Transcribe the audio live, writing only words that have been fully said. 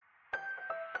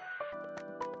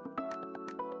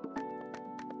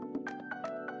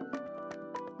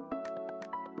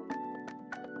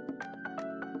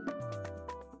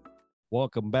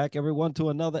Welcome back, everyone, to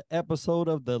another episode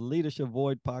of the Leadership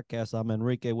Void podcast. I'm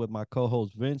Enrique with my co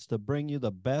host Vince to bring you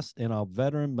the best in our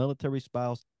veteran, military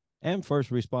spouse, and first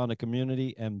responder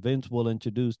community. And Vince will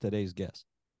introduce today's guest.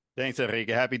 Thanks,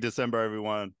 Enrique. Happy December,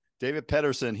 everyone. David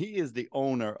Pedersen, he is the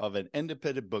owner of an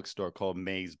independent bookstore called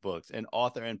Maze Books, an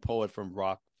author and poet from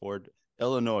Rockford,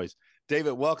 Illinois.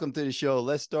 David, welcome to the show.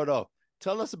 Let's start off.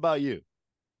 Tell us about you.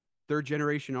 Third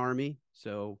generation Army.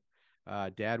 So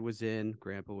dad was in,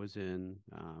 grandpa was in.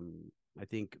 I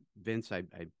think, Vince, I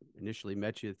initially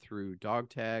met you through dog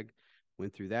tag,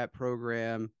 went through that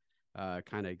program,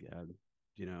 to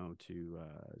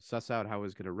suss out how I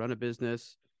was going to run a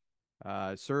business.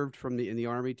 Served in the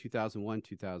Army 2001,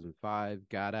 2005,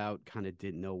 got out, kind of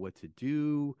didn't know what to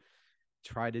do.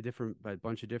 Tried a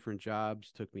bunch of different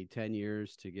jobs. Took me 10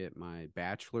 years to get my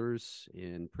bachelor's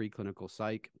in preclinical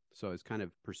psych. So I was kind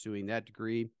of pursuing that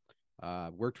degree.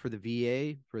 Worked for the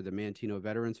VA, for the Manteno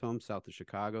Veterans Home, south of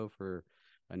Chicago, for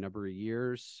a number of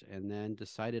years, and then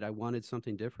decided I wanted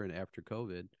something different after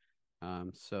COVID.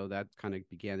 So that kind of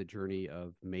began the journey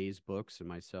of Maze Books and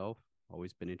myself.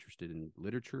 Always been interested in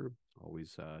literature,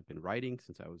 always been writing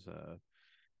since I was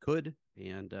could.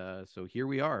 And so here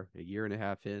we are, a year and a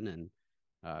half in,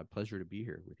 and pleasure to be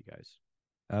here with you guys.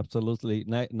 Absolutely.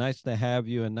 Nice to have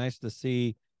you, and nice to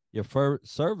see your first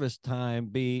service time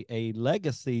be a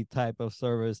legacy type of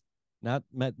service. Not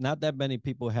that many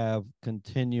people have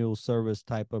continual service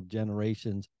type of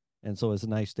generations. And so it's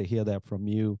nice to hear that from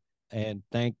you, and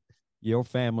thank your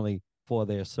family for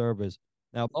their service.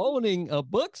 Now, owning a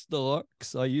bookstore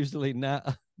are usually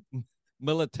not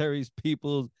military's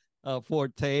people's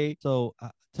forte. So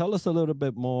tell us a little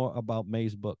bit more about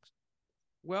Maze Books.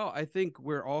 Well, I think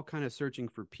we're all kind of searching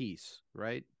for peace,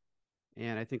 right?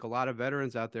 And I think a lot of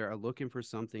veterans out there are looking for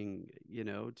something,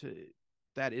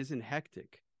 that isn't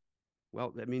hectic.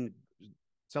 Well, I mean,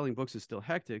 selling books is still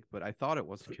hectic, but I thought it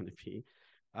wasn't going to be.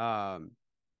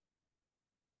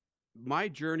 My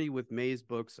journey with Maze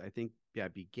Books, I think,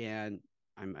 began.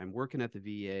 I'm working at the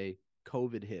VA.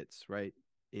 COVID hits, right?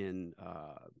 When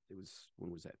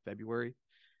was that? February,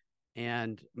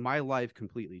 and my life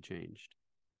completely changed.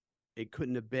 It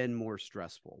couldn't have been more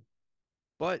stressful.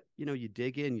 But, you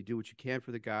dig in, you do what you can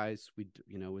for the guys.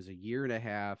 It was a year and a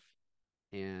half,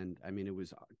 and I mean, it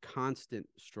was a constant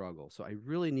struggle. So I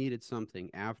really needed something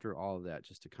after all of that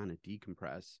just to kind of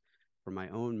decompress for my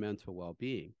own mental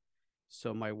well-being.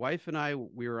 So my wife and I,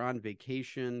 we were on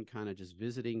vacation, kind of just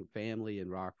visiting family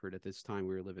in Rockford. At this time,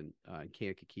 we were living in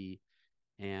Kankakee,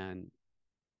 and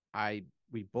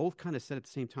we both kind of said at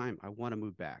the same time, I want to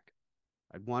move back.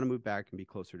 I want to move back and be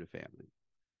closer to family.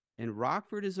 And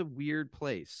Rockford is a weird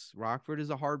place. Rockford is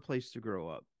a hard place to grow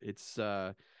up. It's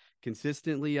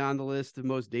consistently on the list of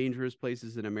most dangerous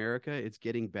places in America. It's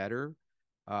getting better.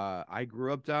 I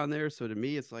grew up down there, so to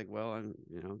me, it's like, well,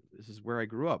 this is where I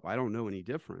grew up. I don't know any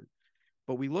different.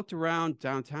 But we looked around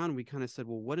downtown and we kind of said,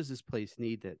 well, what does this place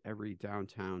need that every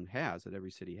downtown has, that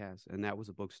every city has? And that was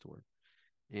a bookstore.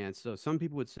 And so some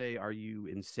people would say, are you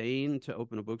insane to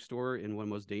open a bookstore in one of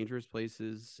the most dangerous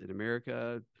places in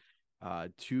America,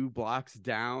 2 blocks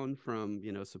down from,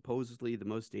 supposedly the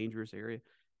most dangerous area?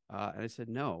 And I said,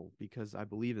 no, because I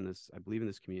believe in this. I believe in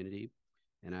this community,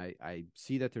 and I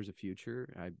see that there's a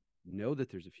future. I know that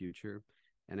there's a future.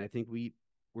 And I think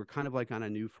we're kind of like on a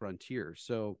new frontier.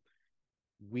 So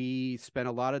we spent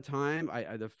a lot of time.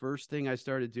 The first thing I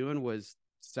started doing was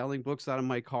selling books out of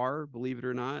my car, believe it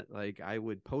or not. Like, I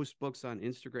would post books on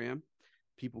Instagram.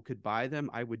 People could buy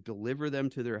them. I would deliver them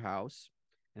to their house.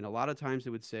 And a lot of times they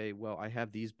would say, well, I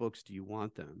have these books. Do you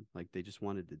want them? Like, they just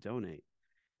wanted to donate.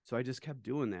 So I just kept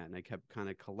doing that. And I kept kind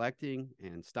of collecting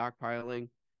and stockpiling.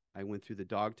 I went through the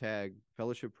dog tag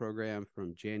fellowship program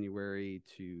from January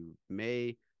to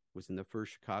May, was in the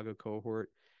first Chicago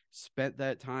cohort. Spent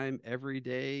that time every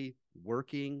day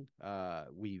working.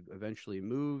 We eventually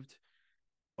moved,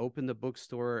 opened the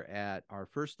bookstore at our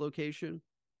first location,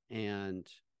 and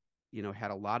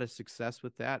had a lot of success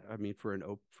with that. I mean, for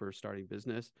a starting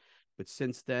business. But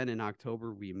since then, in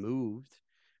October, we moved.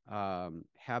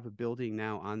 Have a building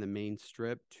now on the main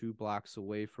strip, 2 blocks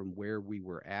away from where we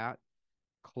were at.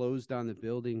 Closed on the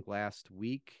building last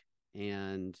week,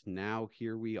 and now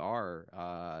here we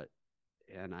are.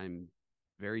 And I'm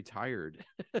very tired,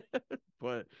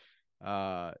 but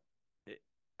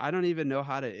I don't even know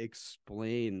how to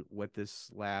explain what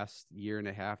this last year and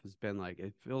a half has been like.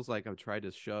 It feels like I've tried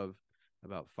to shove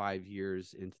about 5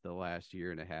 years into the last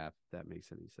year and a half, if that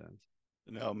makes any sense.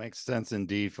 No, it makes sense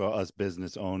indeed for us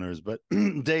business owners. But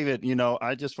David,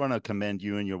 I just want to commend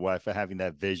you and your wife for having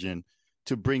that vision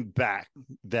to bring back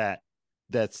that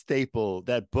staple,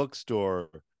 that bookstore,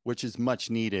 which is much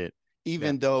needed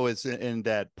even though it's in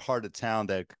that part of town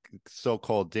that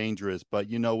so-called dangerous, but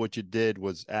you know what you did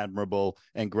was admirable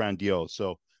and grandiose.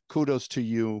 So kudos to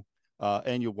you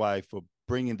and your wife for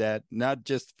bringing that, not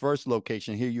just first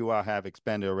location. Here you are, have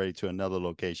expanded already to another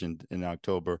location in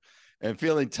October, and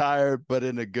feeling tired, but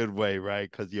in a good way,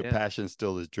 right? Because your Yeah. passion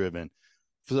still is driven.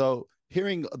 So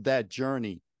hearing that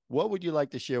journey, what would you like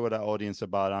to share with our audience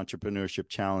about entrepreneurship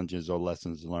challenges or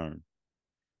lessons learned?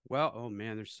 Well, oh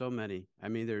man, there's so many. I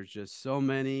mean, there's just so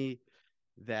many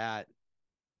that,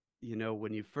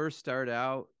 when you first start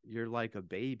out, you're like a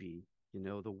baby.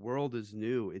 The world is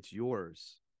new, it's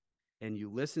yours. And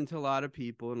you listen to a lot of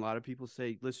people, and a lot of people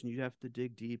say, listen, you have to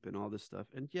dig deep and all this stuff.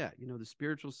 And yeah, the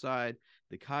spiritual side,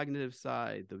 the cognitive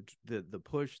side, the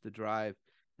push, the drive,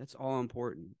 that's all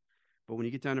important. But when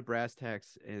you get down to brass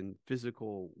tacks and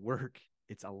physical work,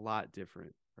 it's a lot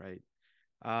different, right?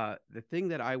 The thing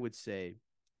that I would say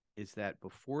is that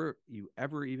before you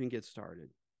ever even get started,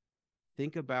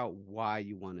 think about why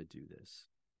you want to do this.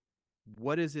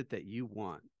 What is it that you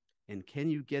want? And can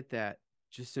you get that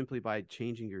just simply by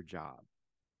changing your job,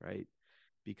 right?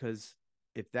 Because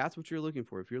if that's what you're looking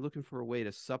for, if you're looking for a way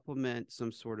to supplement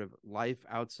some sort of life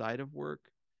outside of work,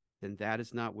 then that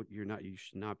is not what you're not. You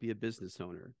should not be a business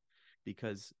owner,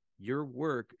 because your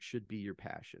work should be your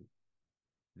passion.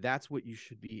 That's what you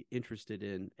should be interested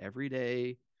in every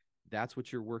day. That's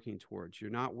what you're working towards. You're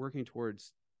not working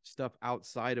towards stuff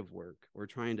outside of work or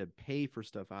trying to pay for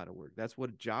stuff out of work. That's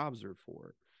what jobs are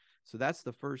for. So that's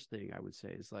the first thing I would say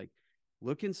is like,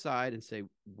 look inside and say,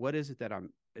 what is it that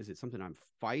is it something I'm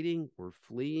fighting or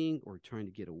fleeing or trying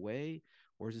to get away?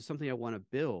 Or is it something I want to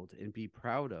build and be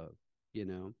proud of, you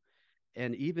know?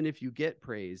 And even if you get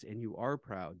praise and you are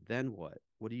proud, then what?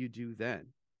 What do you do then?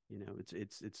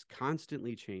 It's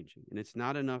constantly changing, and it's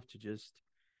not enough to just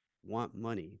want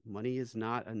money. Money is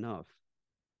not enough.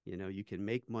 You can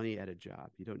make money at a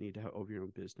job. You don't need to have over your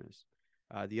own business.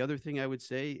 The other thing I would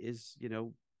say is,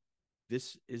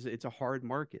 it's a hard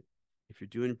market. If you're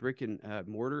doing brick and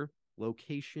mortar,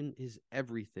 location is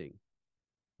everything.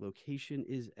 Location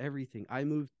is everything. I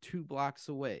moved 2 blocks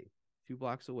away,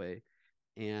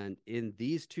 and in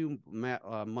these 2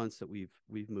 months that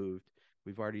we've moved,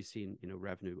 we've already seen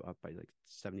revenue up by like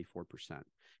 74%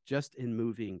 just in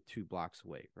moving 2 blocks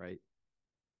away, right?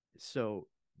 So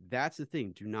that's the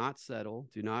thing. Do not settle.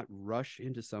 Do not rush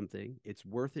into something. It's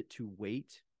worth it to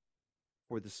wait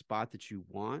for the spot that you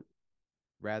want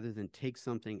rather than take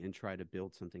something and try to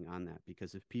build something on that.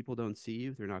 Because if people don't see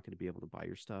you, they're not going to be able to buy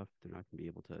your stuff. They're not going to be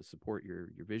able to support your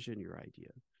vision, your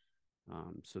idea.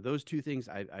 So those two things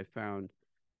I found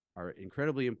are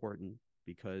incredibly important,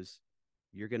 because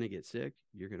you're going to get sick.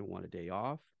 You're going to want a day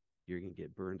off. You're going to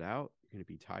get burned out. You're going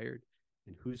to be tired.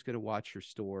 And who's going to watch your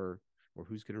store, or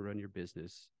who's going to run your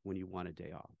business when you want a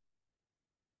day off?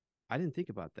 I didn't think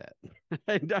about that.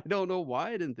 I don't know why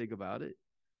I didn't think about it,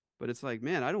 but it's like,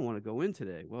 man, I don't want to go in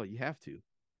today. Well, you have to.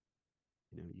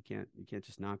 You can't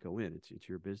just not go in. It's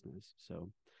your business.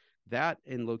 So that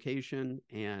and location,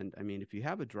 and I mean, if you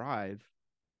have a drive,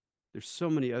 there's so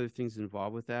many other things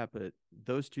involved with that, but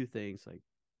those two things, like,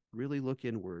 really look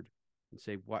inward and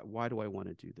say, why do I want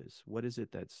to do this? What is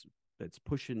it that's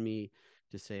pushing me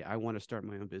to say I want to start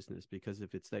my own business? Because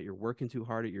if it's that you're working too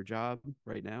hard at your job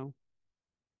right now,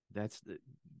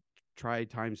 try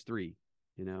times 3.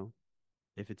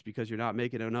 If it's because you're not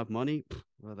making enough money,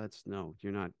 well,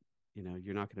 you're not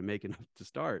going to make enough to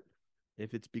start.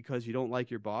 If it's because you don't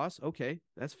like your boss, okay,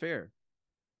 that's fair.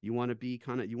 You want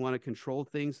to control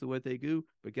things the way they do,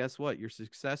 but guess what? Your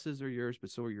successes are yours,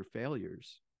 but so are your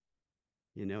failures.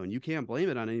 And you can't blame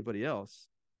it on anybody else.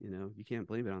 You can't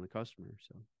blame it on the customer.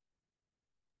 So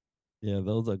Yeah,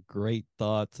 those are great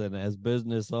thoughts. And as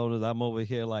business owners, I'm over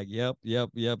here like, yep, yep,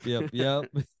 yep, yep, yep,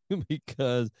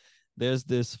 because there's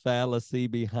this fallacy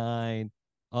behind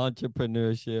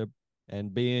entrepreneurship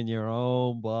and being your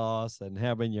own boss and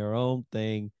having your own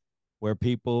thing, where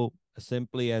people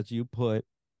simply, as you put,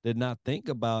 did not think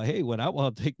about, hey, when I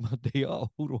want to take my day off,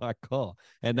 who do I call?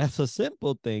 And that's a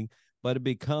simple thing, but it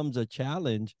becomes a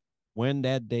challenge when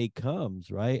that day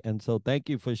comes, right? And so thank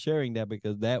you for sharing that,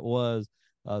 because that was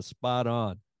spot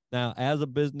on. Now, as a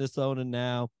business owner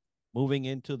now, moving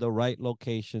into the right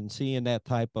location, seeing that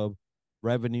type of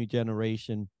revenue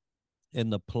generation in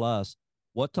the plus,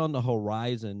 what's on the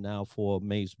horizon now for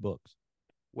Maze Books?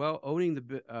 Well, owning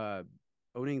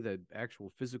the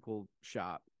actual physical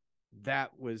shop,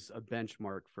 that was a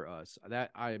benchmark for us.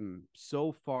 That I'm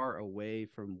so far away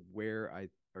from where I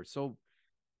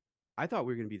thought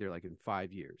we were going to be there like in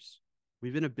 5 years.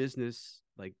 We've been a business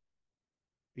like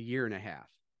a year and a half.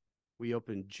 We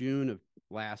opened June of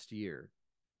last year.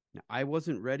 Now, I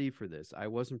wasn't ready for this. I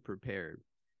wasn't prepared.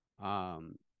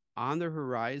 Um, on the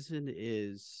horizon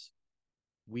is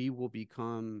we will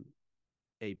become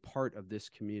a part of this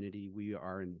community. We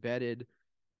are embedded.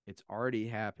 It's already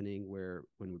happening where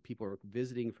when people are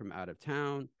visiting from out of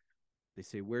town, they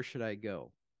say, where should I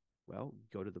go? Well,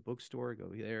 go to the bookstore, go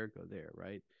there,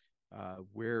 right?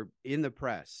 We're in the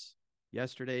press.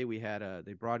 Yesterday, we had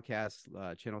they broadcast,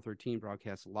 Channel 13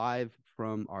 broadcast live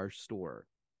from our store,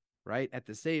 right? At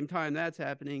the same time that's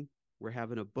happening, we're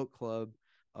having a book club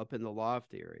up in the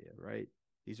loft area, right?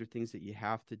 These are things that you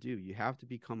have to do. You have to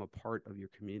become a part of your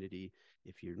community.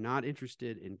 If you're not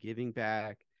interested in giving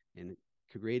back and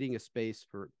creating a space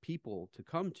for people to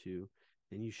come to,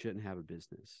 then you shouldn't have a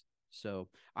business. So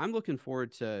I'm looking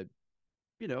forward to,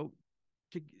 you know,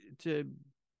 to to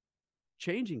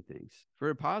changing things for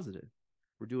a positive.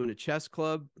 We're doing a chess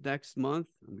club next month.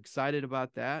 I'm excited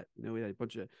about that. We had a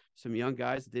bunch of some young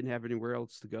guys that didn't have anywhere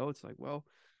else to go. It's like, well,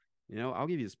 I'll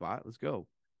give you a spot. Let's go.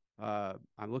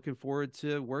 I'm looking forward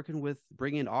to working with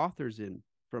bringing authors in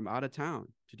from out of town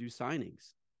to do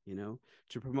signings,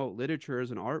 to promote literature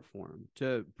as an art form,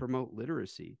 to promote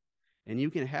literacy. And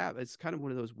you can have, it's kind of one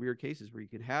of those weird cases where you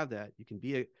can have that. You can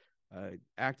be a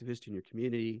activist in your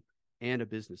community and a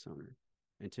business owner.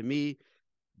 And to me,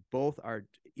 both are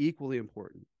equally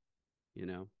important.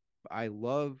 I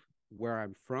love where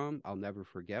I'm from. I'll never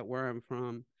forget where I'm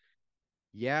from.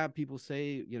 Yeah, people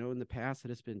say, in the past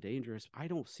that it's been dangerous. I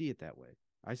don't see it that way.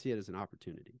 I see it as an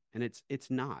opportunity. And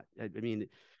it's not. I mean,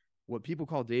 what people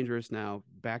call dangerous now,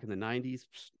 back in the 90s,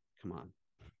 come on.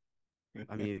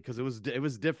 I mean, because it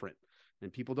was different.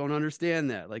 And people don't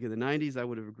understand that. Like in the 90s, I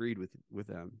would have agreed with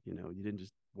them. You didn't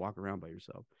just walk around by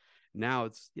yourself. Now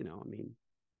it's, I mean,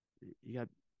 you got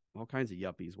all kinds of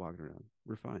yuppies walking around.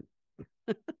 We're fine.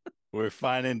 We're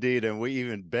fine indeed. And we're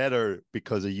even better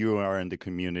because of you are in the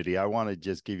community. I want to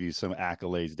just give you some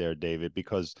accolades there, David,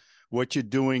 because what you're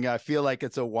doing, I feel like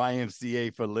it's a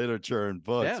YMCA for literature and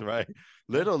books, Yeah. right?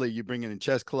 Literally, you bring in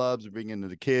chess clubs, you bring in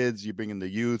the kids, you bring in the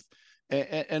youth,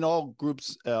 and all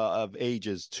groups of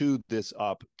ages to this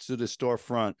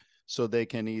storefront, so they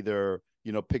can either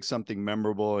pick something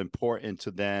memorable, important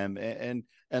to them, and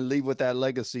leave with that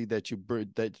legacy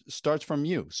that starts from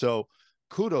you. So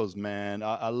kudos, man.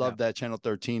 I love that Channel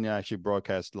 13 actually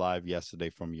broadcast live yesterday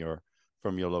from your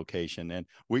location. And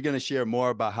we're going to share more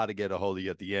about how to get a hold of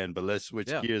you at the end, but let's switch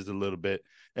gears a little bit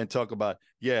and talk about,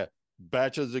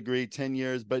 bachelor's degree, 10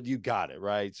 years, but you got it,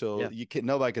 right? So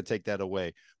nobody could take that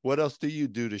away. What else do you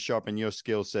do to sharpen your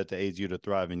skill set to aid you to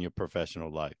thrive in your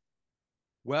professional life?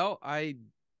 Well, I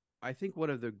think one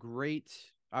of the great,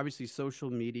 obviously social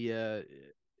media,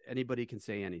 anybody can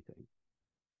say anything.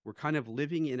 We're kind of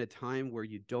living in a time where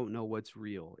you don't know what's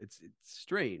real. It's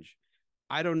strange.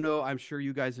 I don't know. I'm sure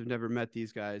you guys have never met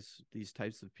these guys, these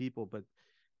types of people, but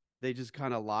they just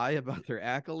kind of lie about their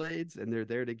accolades, and they're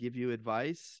there to give you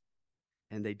advice,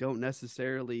 and they don't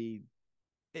necessarily.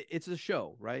 It's a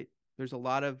show, right? There's a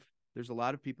lot of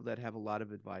people that have a lot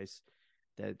of advice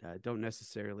that don't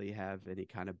necessarily have any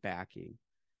kind of backing.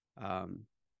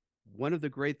 One of the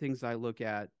great things I look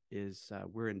at is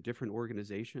we're in different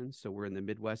organizations. So we're in the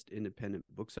Midwest Independent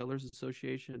Booksellers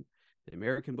Association, the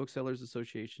American Booksellers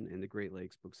Association, and the Great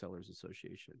Lakes Booksellers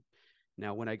Association.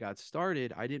 Now, when I got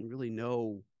started, I didn't really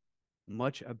know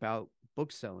much about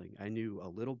bookselling. I knew a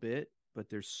little bit, but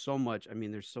there's so much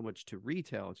to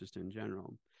retail just in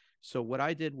general. So what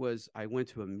I did was I went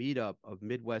to a meetup of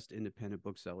Midwest Independent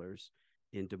Booksellers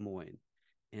in Des Moines.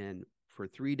 And for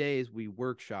 3 days, we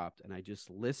workshopped, and I just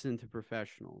listened to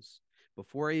professionals.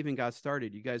 Before I even got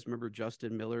started, you guys remember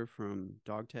Justin Miller from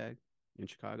Dog Tag in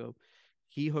Chicago?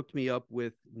 He hooked me up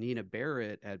with Nina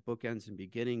Barrett at Bookends and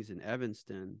Beginnings in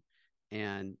Evanston,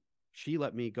 and she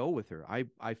let me go with her.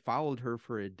 I followed her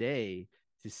for a day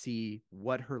to see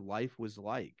what her life was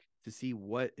like, to see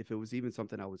if it was even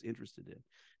something I was interested in.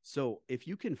 So if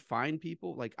you can find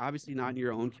people, like obviously not in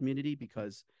your own community,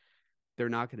 because they're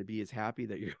not going to be as happy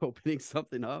that you're opening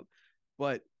something up,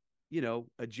 but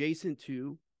adjacent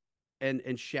to,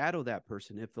 and shadow that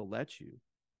person if they'll let you,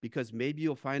 because maybe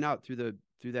you'll find out through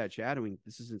that shadowing,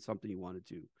 this isn't something you want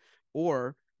to do.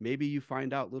 Or maybe you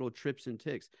find out little trips and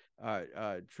tips.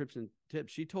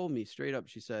 She told me straight up,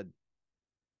 she said,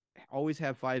 always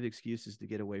have 5 excuses to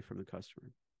get away from the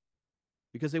customer,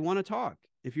 because they want to talk.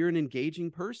 If you're an engaging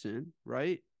person,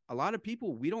 right? A lot of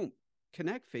people, we don't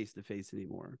connect face to face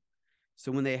anymore.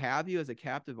 So when they have you as a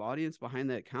captive audience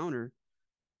behind that counter,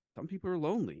 some people are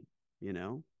lonely,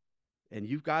 and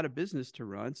you've got a business to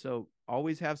run. So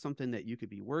always have something that you could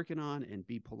be working on and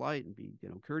be polite and be,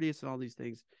 courteous and all these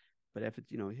things. But if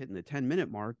it's, hitting the 10-minute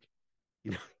mark,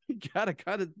 You know, you gotta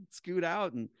kind of scoot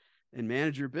out and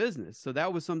manage your business. So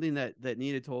that was something that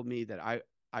Nina told me that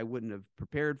I wouldn't have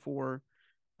prepared for.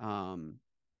 Um,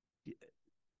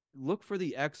 look for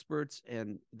the experts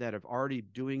and that have already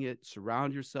doing it.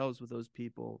 Surround yourselves with those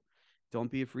people.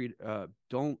 Don't be afraid.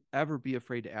 Don't ever be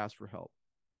afraid to ask for help.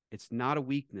 It's not a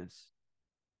weakness,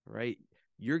 right?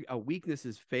 A weakness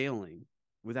is failing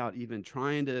without even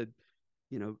trying to,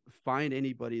 find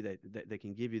anybody that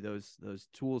can give you those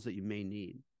tools that you may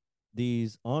need.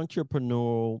 These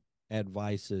entrepreneurial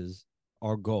advices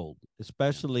are gold,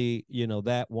 especially,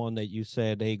 that one that you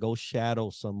said, hey, go shadow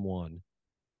someone.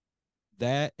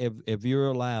 That if you're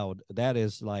allowed, that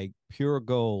is like pure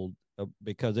gold,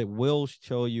 because it will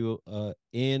show you a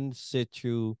in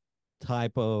situ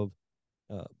type of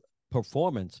uh,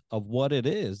 performance of what it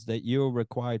is that you're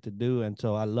required to do. And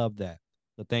so I love that.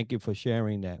 So thank you for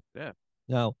sharing that. Yeah.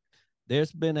 Now,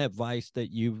 there's been advice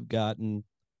that you've gotten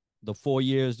the 4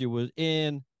 years you were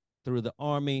in through the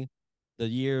Army, the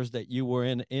years that you were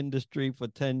in the industry for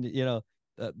 10,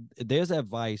 there's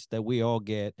advice that we all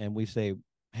get and we say,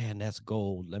 man, that's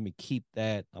gold. Let me keep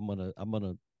that. I'm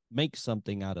gonna make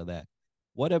something out of that.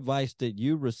 What advice did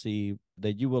you receive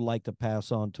that you would like to pass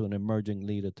on to an emerging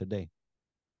leader today?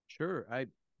 Sure. I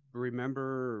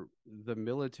remember the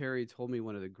military told me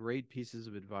one of the great pieces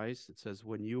of advice. It says,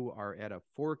 when you are at a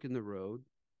fork in the road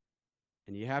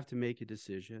and you have to make a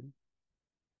decision,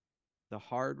 the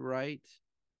hard right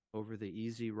over the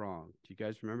easy wrong. Do you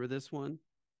guys remember this one?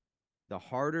 The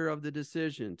harder of the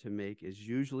decision to make is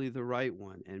usually the right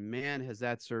one. And man, has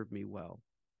that served me well.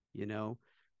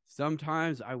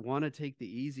 Sometimes I want to take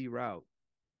the easy route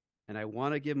and I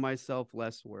want to give myself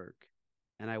less work.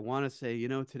 And I want to say,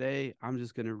 today I'm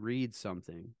just going to read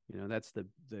something. That's the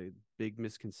big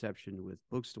misconception with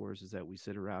bookstores, is that we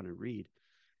sit around and read.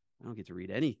 I don't get to read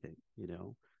anything.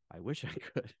 I wish I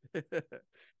could.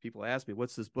 People ask me,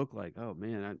 what's this book like? Oh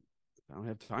man, I don't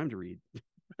have time to read.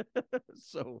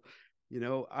 So,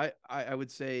 I would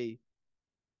say,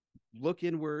 look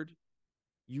inward.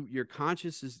 Your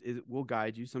conscious will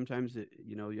guide you. Sometimes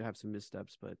you have some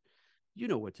missteps, but you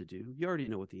know what to do. You already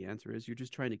know what the answer is. You're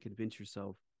just trying to convince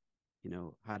yourself,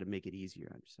 how to make it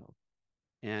easier on yourself.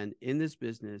 And in this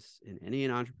business, in any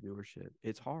entrepreneurship,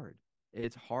 it's hard.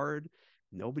 It's hard.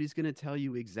 Nobody's going to tell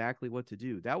you exactly what to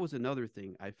do. That was another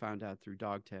thing I found out through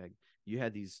dog tag. You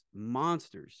had these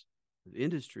monsters of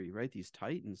industry, right? These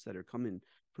titans that are coming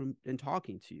from and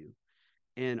talking to you.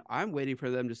 And I'm waiting for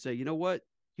them to say, you know what?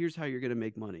 Here's how you're going to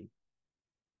make money.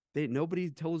 Nobody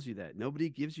tells you that. Nobody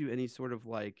gives you any sort of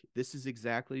like, this is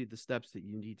exactly the steps that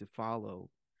you need to follow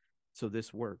so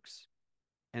this works.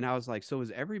 And I was like, so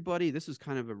is everybody, this is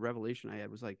kind of a revelation I had,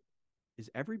 was like, is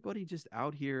everybody just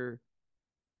out here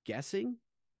guessing?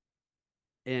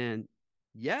 And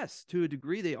yes, to a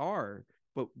degree they are,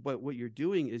 but what you're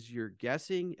doing is you're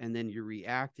guessing and then you're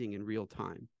reacting in real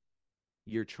time.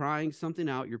 You're trying something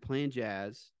out, you're playing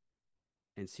jazz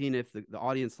and seeing if the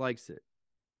audience likes it.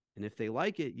 And if they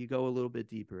like it, you go a little bit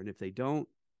deeper. And if they don't,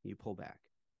 you pull back.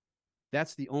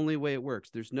 That's the only way it works.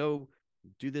 There's no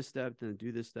do this step, then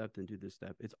do this step, then do this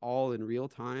step. It's all in real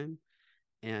time.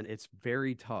 And it's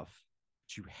very tough,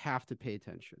 but you have to pay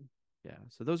attention. Yeah.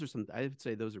 So those are I would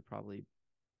say those are probably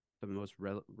some of the most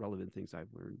relevant things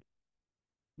I've learned.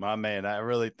 My man, I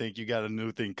really think you got a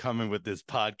new thing coming with this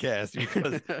podcast,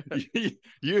 because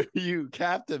you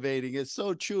captivating. It's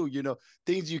so true.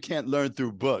 Things you can't learn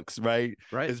through books, right?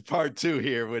 Right. It's part 2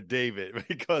 here with David,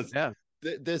 because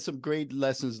there's some great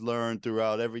lessons learned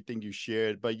throughout everything you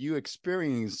shared, but you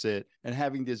experience it, and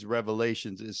having these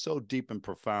revelations is so deep and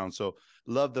profound. So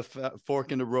love the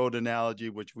fork in the road analogy,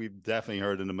 which we've definitely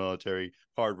heard in the military,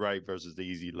 hard right versus the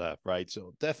easy left, right?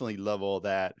 So definitely love all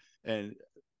that. And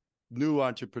new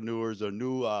entrepreneurs or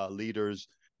new leaders,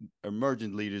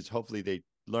 emergent leaders, hopefully they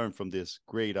learn from this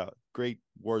great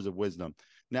words of wisdom.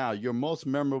 Now, your most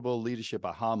memorable leadership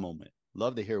aha moment.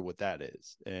 Love to hear what that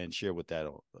is and share with that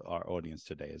our audience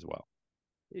today as well.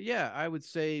 Yeah, I would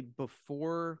say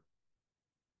before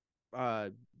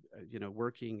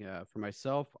working for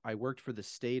myself, I worked for the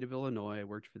state of Illinois. I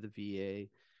worked for the VA.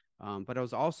 But I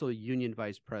was also a union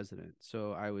vice president.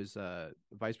 So I was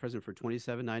vice president for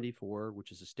 2794,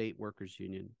 which is a state workers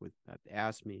union with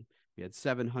ASME. We had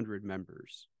 700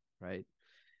 members, right?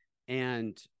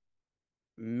 And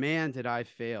man, did I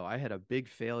fail. I had a big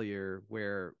failure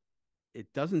where it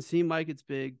doesn't seem like it's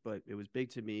big, but it was big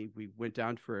to me. We went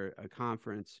down for a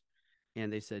conference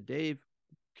and they said, Dave,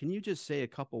 can you just say a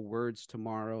couple words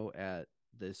tomorrow at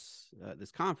this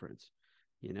conference?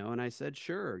 And I said,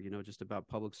 sure, just about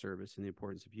public service and the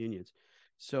importance of unions.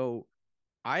 So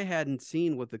I hadn't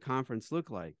seen what the conference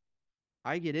looked like.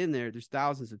 I get in there, there's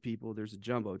thousands of people, there's a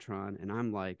Jumbotron, and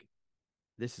I'm like,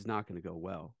 this is not going to go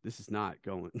well. This is not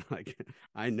going like,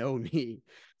 I know me.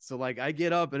 So like I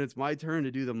get up and it's my turn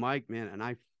to do the mic, man. And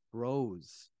I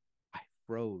froze. I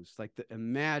froze. Like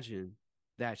imagine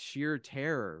that sheer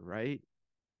terror, right?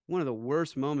 One of the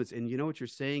worst moments. And you know what you're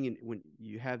saying? And when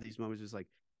you have these moments, is like,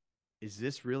 is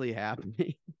this really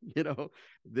happening?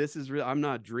 This is real. I'm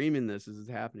not dreaming this. This is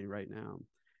happening right now.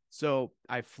 So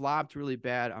I flopped really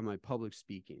bad on my public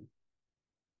speaking.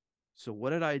 So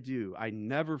what did I do? I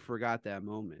never forgot that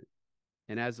moment.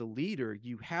 And as a leader,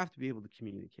 you have to be able to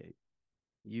communicate.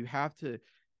 You have to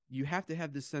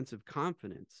have this sense of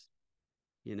confidence.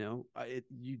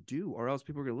 You do, or else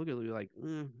people are going to look at you like,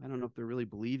 I don't know if they're really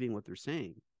believing what they're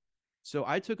saying. So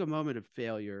I took a moment of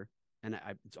failure, and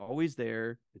it's always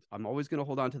there. I'm always going to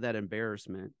hold on to that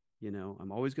embarrassment.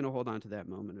 I'm always going to hold on to that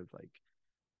moment of like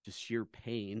just sheer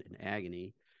pain and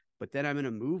agony. But then I'm going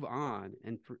to move on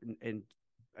and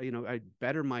I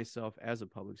better myself as a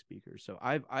public speaker. So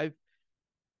I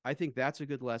think that's a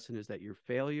good lesson, is that your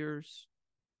failures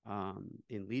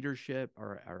in leadership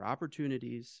are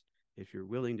opportunities. If you're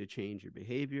willing to change your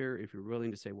behavior, if you're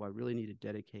willing to say, well, I really need to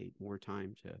dedicate more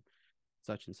time to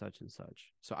such and such and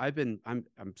such. So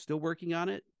I'm still working on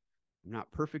it. I'm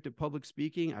not perfect at public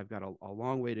speaking. I've got a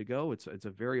long way to go. It's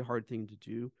a very hard thing to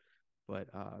do, but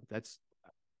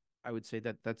I would say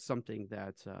that's something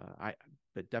that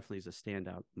that definitely is a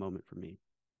standout moment for me.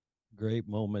 Great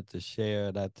moment to share.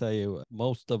 And I tell you,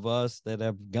 most of us that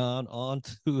have gone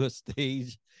onto a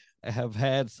stage have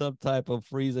had some type of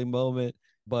freezing moment,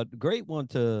 but great one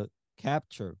to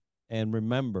capture and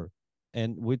remember.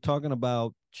 And we're talking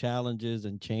about challenges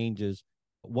and changes.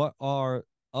 What are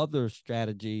other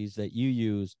strategies that you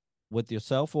use with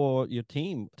yourself or your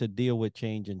team to deal with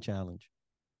change and challenge?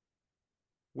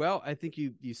 Well, I think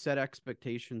you set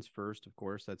expectations first, of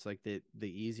course. That's like the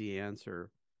easy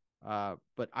answer. But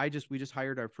we just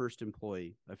hired our first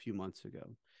employee a few months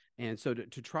ago. And so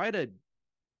to try to,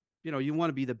 you want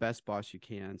to be the best boss you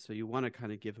can. So you want to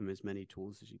kind of give him as many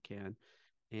tools as you can.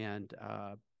 And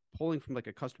pulling from like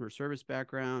a customer service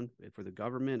background for the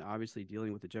government, obviously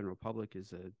dealing with the general public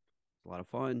is a lot of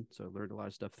fun. So I learned a lot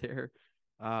of stuff there.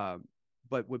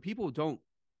 But what people don't,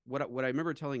 what I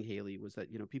remember telling Haley was that,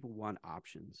 people want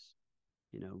options.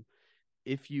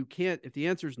 If the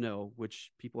answer is no,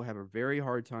 which people have a very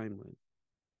hard time with,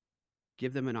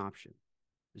 give them an option.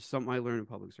 It's something I learned in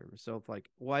public service. So if like,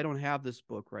 well, I don't have this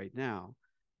book right now,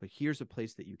 but here's a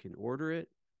place that you can order it,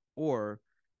 or,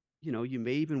 you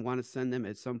may even want to send them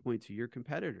at some point to your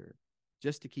competitor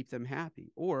just to keep them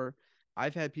happy. Or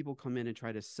I've had people come in and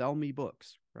try to sell me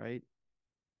books, right?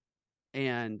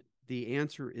 And the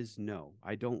answer is no.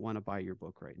 I don't want to buy your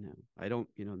book right now. I don't,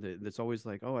 it's always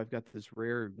like, oh, I've got this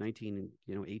rare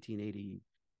 1880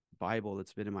 Bible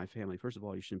that's been in my family. First of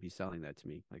all, you shouldn't be selling that to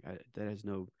me. Like that has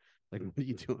no, like, what are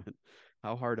you doing?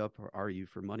 How hard up are you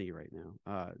for money right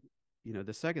now?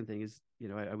 The second thing is,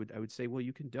 I would say, well,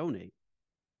 you can donate,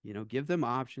 give them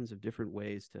options of different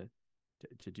ways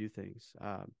to do things.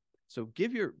 So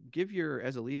give your,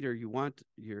 as a leader, you want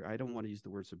I don't want to use the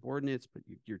word subordinates, but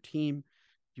your team,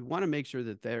 you want to make sure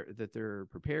that they're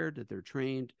prepared, that they're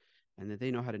trained, and that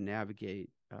they know how to navigate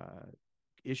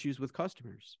issues with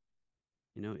customers,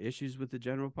 issues with the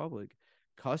general public.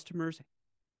 Customers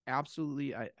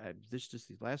absolutely,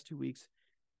 these last 2 weeks,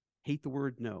 hate the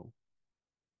word no.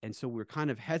 And so we're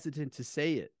kind of hesitant to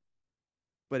say it,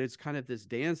 but it's kind of this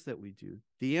dance that we do.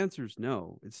 The answer is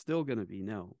no. It's still going to be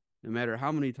no, no matter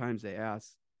how many times they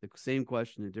ask the same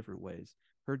question in different ways.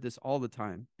 Heard this all the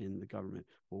time in the government.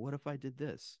 Well, what if I did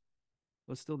this?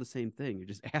 Well, it's still the same thing. You're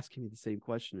just asking me the same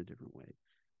question a different way,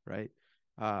 right?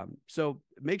 So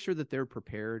make sure that they're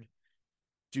prepared.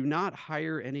 Do not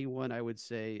hire anyone. I would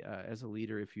say, as a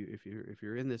leader, if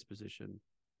you're in this position,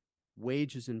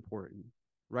 wage is important.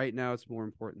 Right now, it's more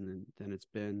important than it's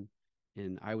been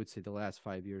in, I would say, the last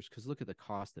 5 years. Because look at the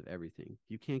cost of everything.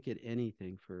 You can't get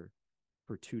anything for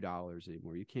 $2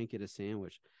 anymore. You can't get a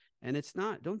sandwich. And it's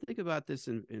not, don't think about this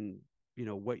in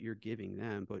what you're giving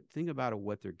them, but think about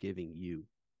what they're giving you.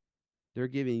 They're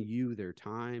giving you their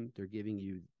time. They're giving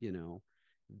you,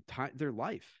 their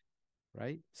life,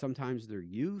 right? Sometimes their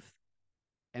youth.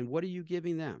 And what are you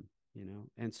giving them?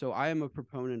 And so I am a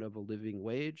proponent of a living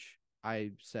wage.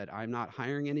 I said, I'm not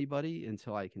hiring anybody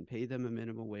until I can pay them a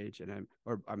minimum wage, and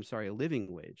a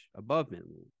living wage above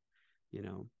minimum.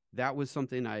 That was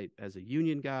something as a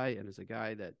union guy and as a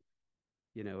guy that,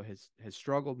 has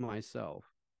struggled myself.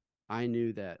 I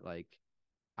knew that like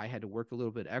I had to work a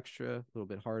little bit extra, a little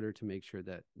bit harder to make sure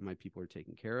that my people are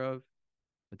taken care of.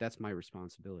 But that's my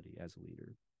responsibility as a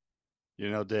leader.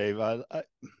 Dave,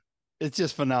 It's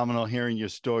just phenomenal hearing your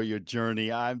story, your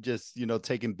journey. I'm just,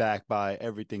 taken back by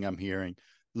everything I'm hearing.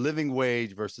 Living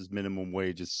wage versus minimum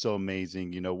wage is so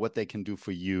amazing. What they can do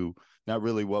for you, not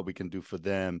really what we can do for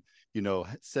them.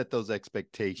 Set those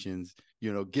expectations,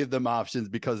 give them options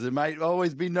because it might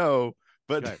always be no,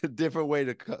 but Right. a different way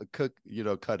to cook,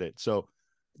 cut it. So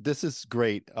this is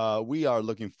great. We are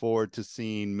looking forward to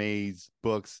seeing May's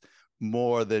books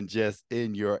more than just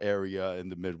in your area in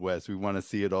the Midwest. We want to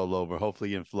see it all over,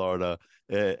 hopefully in Florida,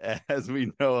 as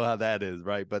we know how that is,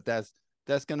 right? But that's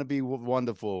going to be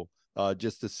wonderful,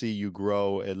 just to see you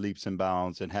grow at leaps and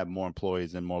bounds and have more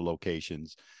employees and more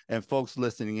locations. And folks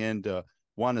listening in to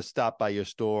want to stop by your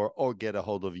store or get a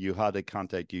hold of you, how they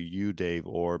contact you, Dave,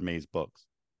 or May's Books.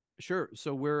 Sure.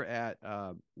 So we're at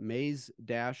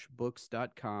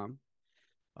maze-books.com.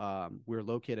 We're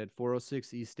located at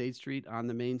 406 East State Street on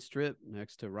the main strip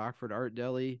next to Rockford Art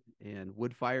Deli and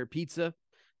Woodfire Pizza.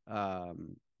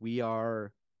 You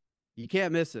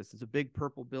can't miss us. It's a big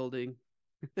purple building.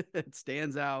 It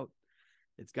stands out.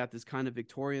 It's got this kind of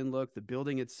Victorian look. The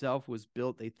building itself was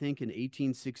built, they think, in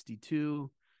 1862.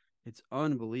 It's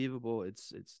unbelievable.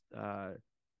 So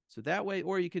that way,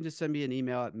 or you can just send me an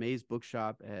email at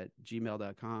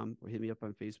mazebookshop@gmail.com or hit me up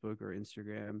on Facebook or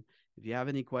Instagram. If you have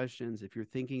any questions, if you're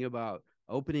thinking about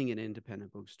opening an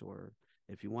independent bookstore,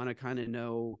 if you want to kind of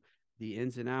know the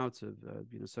ins and outs of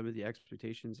some of the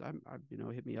expectations,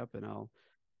 hit me up and I'll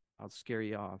scare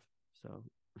you off. So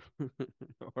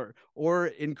or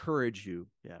encourage you,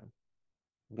 yeah,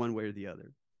 one way or the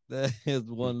other. That is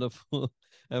wonderful.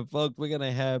 And folks, we're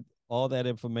gonna have all that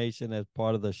information as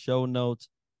part of the show notes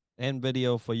and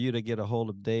video for you to get a hold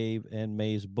of Dave and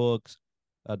May's books.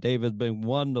 Dave, has been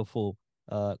wonderful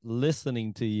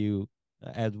listening to you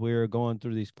as we're going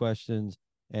through these questions,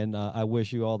 and I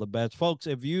wish you all the best. Folks,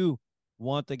 if you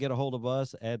want to get a hold of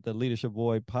us at the Leadership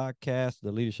Void podcast,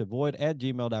 the Leadership Void at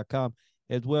gmail.com,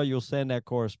 as well, you'll send that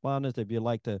correspondence. If you'd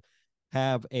like to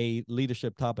have a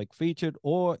leadership topic featured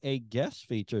or a guest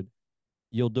featured,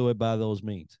 you'll do it by those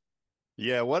means.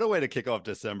 Yeah, what a way to kick off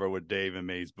December with Dave and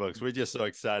May's Books. We're just so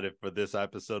excited for this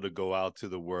episode to go out to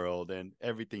the world and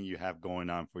everything you have going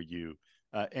on for you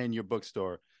and your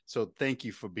bookstore. So thank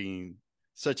you for being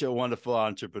such a wonderful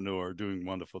entrepreneur doing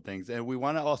wonderful things. And we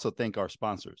want to also thank our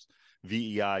sponsors,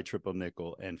 VEI, Triple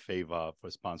Nickel, and Fava for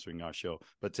sponsoring our show.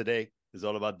 But today is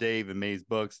all about Dave and May's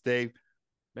Books. Dave,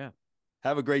 Yeah.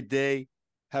 have a great day.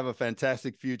 Have a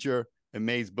fantastic future. And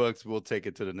May's Books will take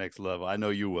it to the next level. I know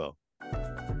you will.